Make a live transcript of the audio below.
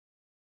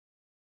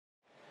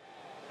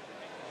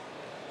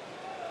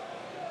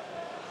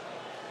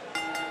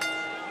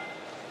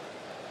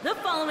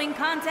following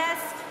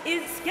contest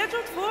is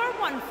scheduled for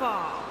one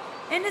fall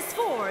and is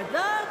for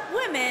the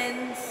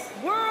Women's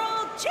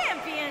World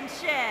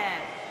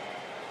Championship.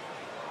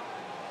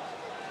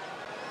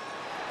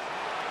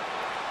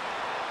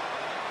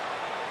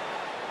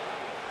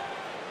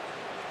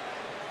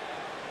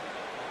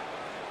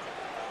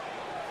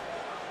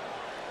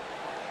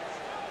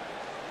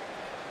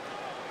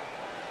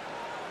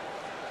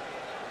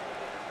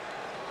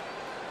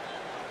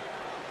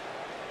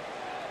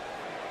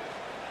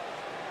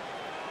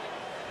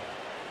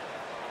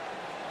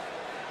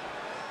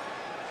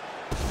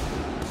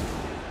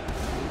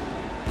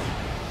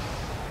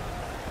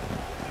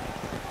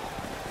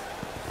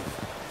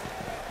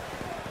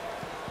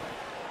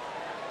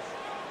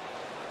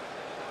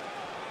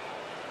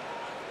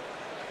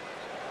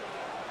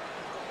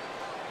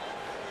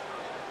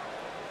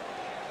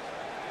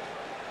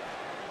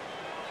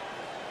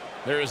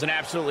 There is an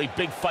absolutely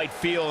big fight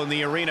feel in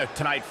the arena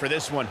tonight for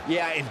this one.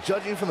 Yeah, and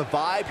judging from the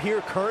vibe here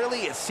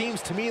currently, it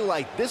seems to me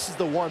like this is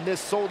the one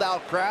this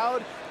sold-out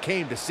crowd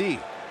came to see.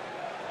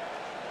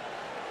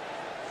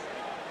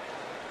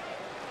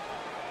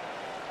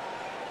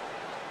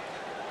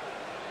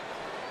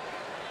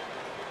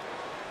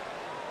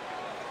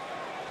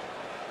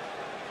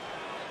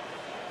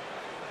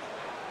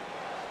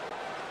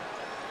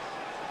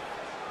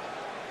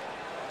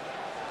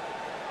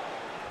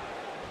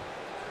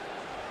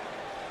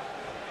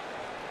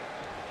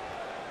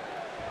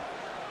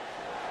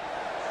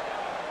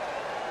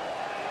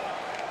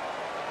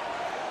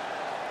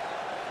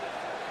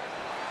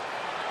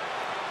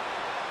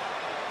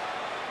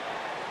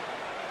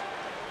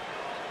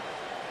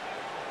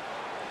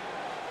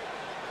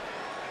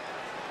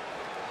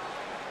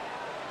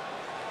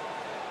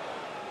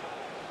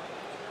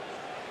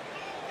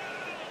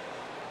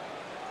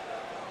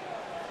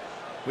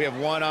 We have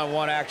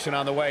one-on-one action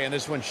on the way, and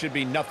this one should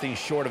be nothing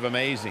short of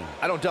amazing.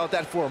 I don't doubt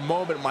that for a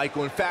moment,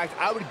 Michael. In fact,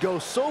 I would go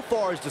so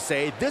far as to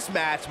say this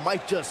match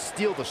might just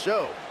steal the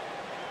show.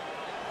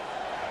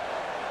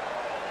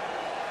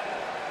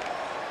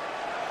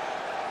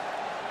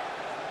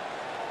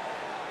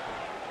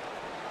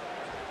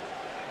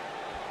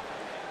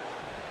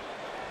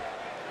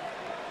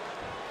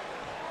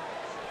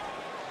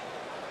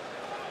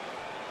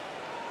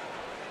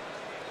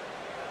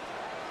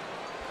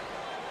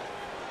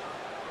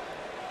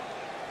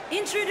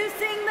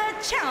 Introducing the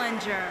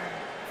challenger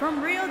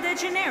from Rio de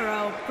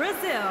Janeiro,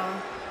 Brazil,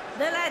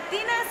 the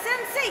Latina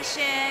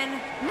sensation,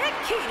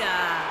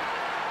 Nikita.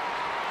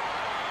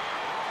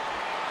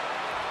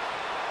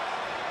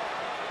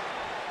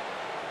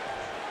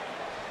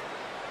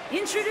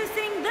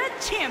 Introducing the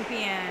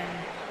champion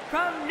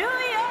from New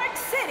York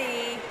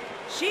City,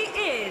 she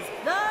is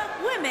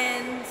the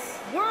Women's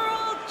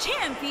World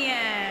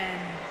Champion,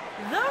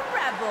 the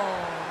Rebel.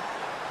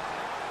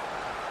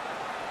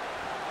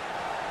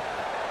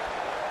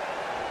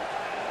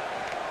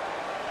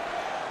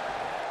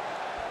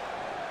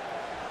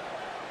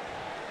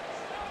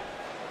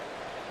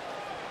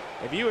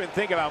 If you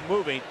think about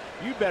moving,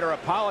 you better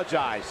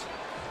apologize.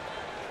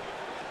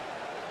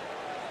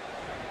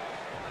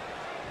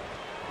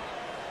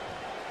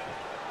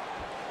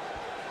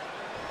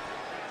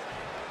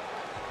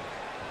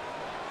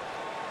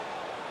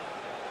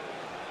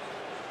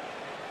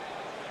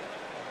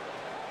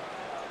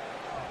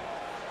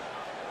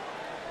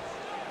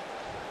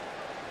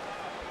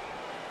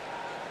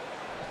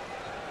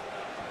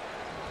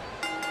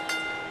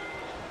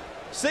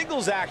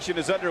 Singles action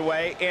is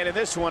underway, and in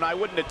this one, I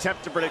wouldn't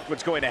attempt to predict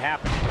what's going to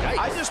happen. Nice.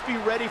 I'd just be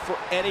ready for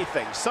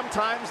anything.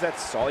 Sometimes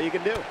that's all you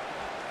can do.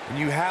 When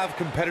you have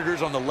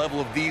competitors on the level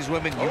of these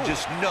women, you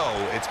just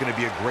know it's going to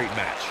be a great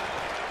match.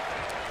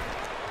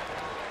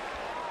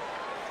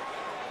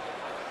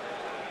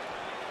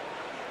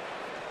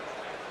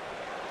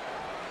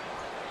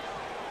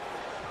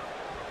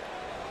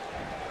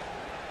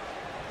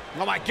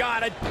 Oh, my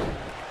God.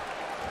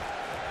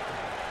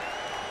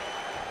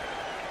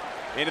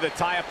 Into the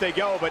tie-up they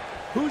go, but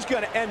who's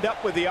going to end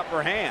up with the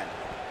upper hand?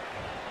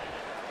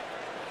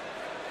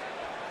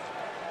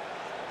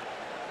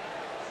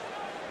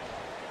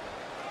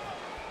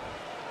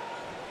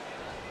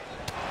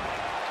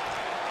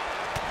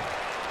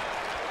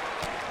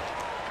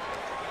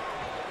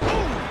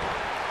 Boom!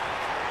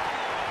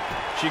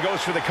 She goes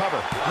for the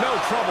cover. No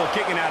trouble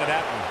kicking out of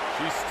that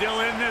one. She's still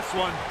in this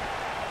one.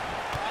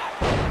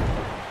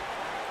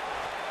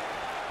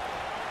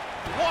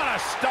 What a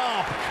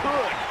stomp.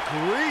 Good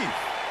grief.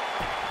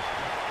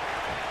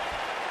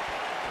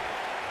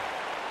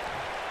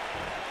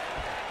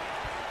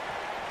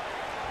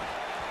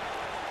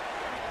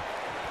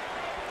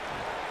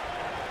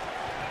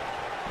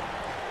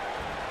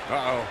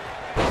 Uh-oh.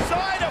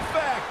 Side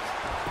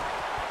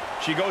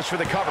effect. She goes for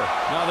the cover.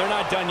 No, they're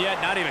not done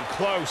yet. Not even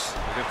close.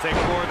 It'll take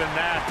more than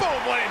that.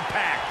 Boom, what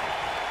impact.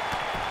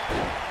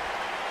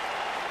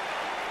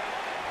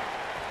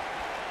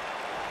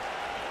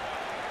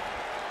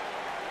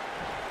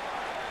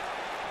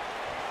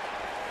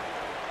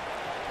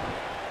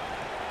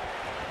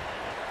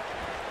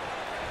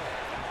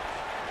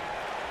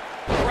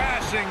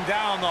 Crashing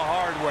down the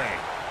hard way.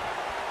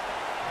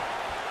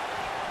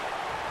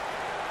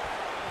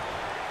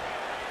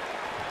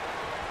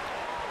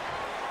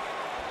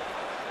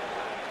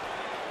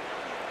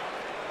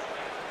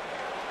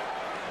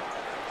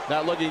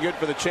 Not looking good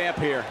for the champ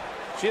here.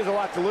 She has a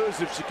lot to lose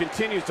if she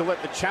continues to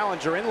let the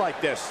challenger in like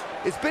this.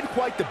 It's been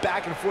quite the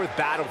back and forth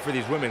battle for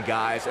these women,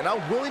 guys, and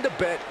I'm willing to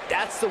bet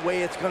that's the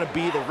way it's going to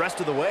be the rest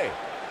of the way.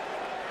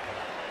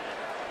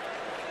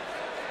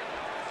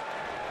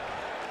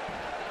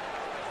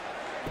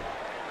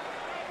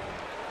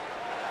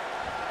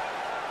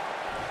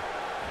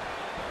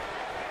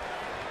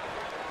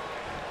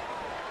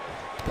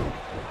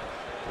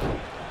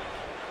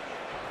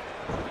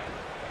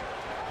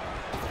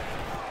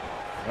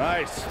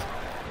 Nice.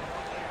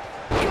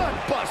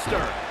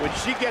 Gunbuster. When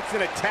she gets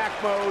in attack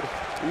mode,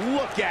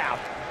 look out.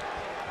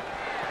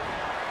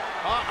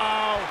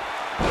 Uh-oh.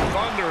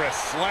 Thunderous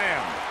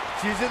slam.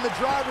 She's in the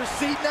driver's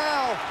seat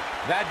now.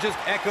 That just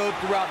echoed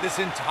throughout this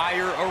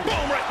entire arena.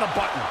 Boom, right in the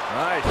button.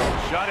 Nice.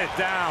 Shut it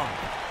down.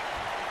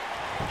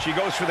 She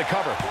goes for the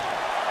cover.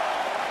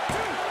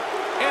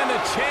 And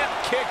the champ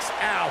kicks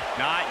out.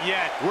 Not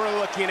yet. We're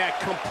looking at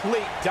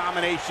complete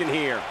domination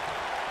here.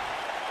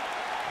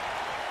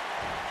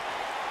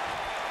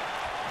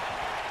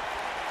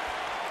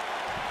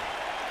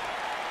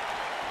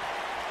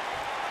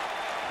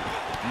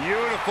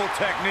 Beautiful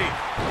technique.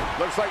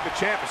 Looks like the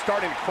champ is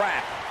starting to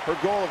crack. Her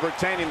goal of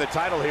retaining the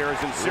title here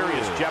is in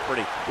serious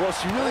jeopardy. Well,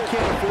 she really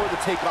can't afford to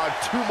take on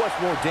too much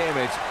more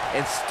damage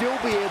and still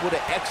be able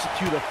to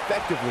execute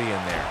effectively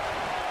in there.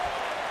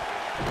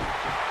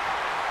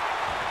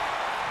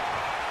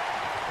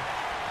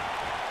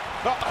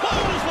 The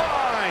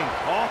clothesline!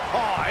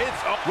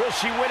 It's up. Will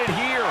she win it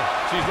here?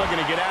 She's looking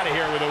to get out of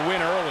here with a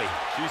win early.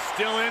 She's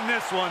still in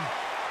this one.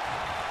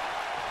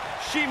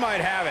 She might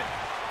have it.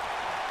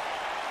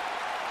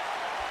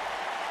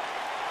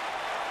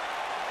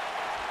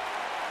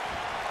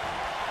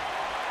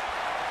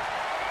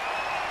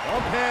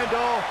 Pump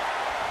handle.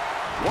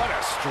 What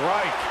a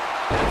strike.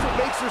 That's what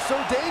makes her so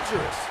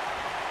dangerous.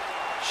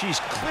 She's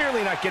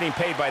clearly not getting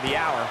paid by the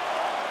hour.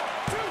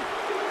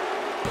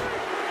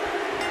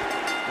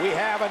 We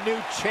have a new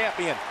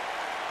champion.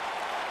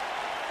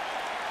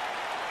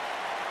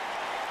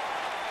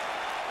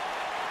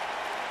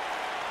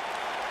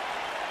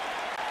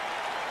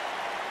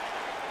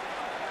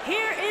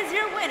 Here is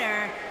your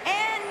winner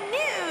and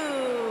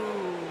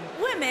new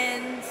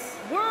Women's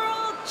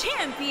World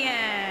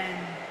Champion,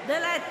 the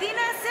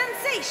Latina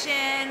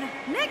sensation,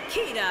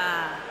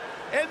 Nikita.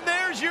 And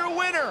there's your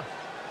winner.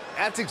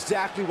 That's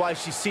exactly why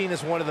she's seen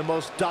as one of the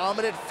most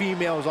dominant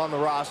females on the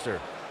roster.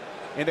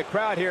 And the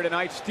crowd here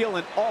tonight still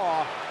in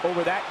awe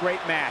over that great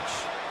match.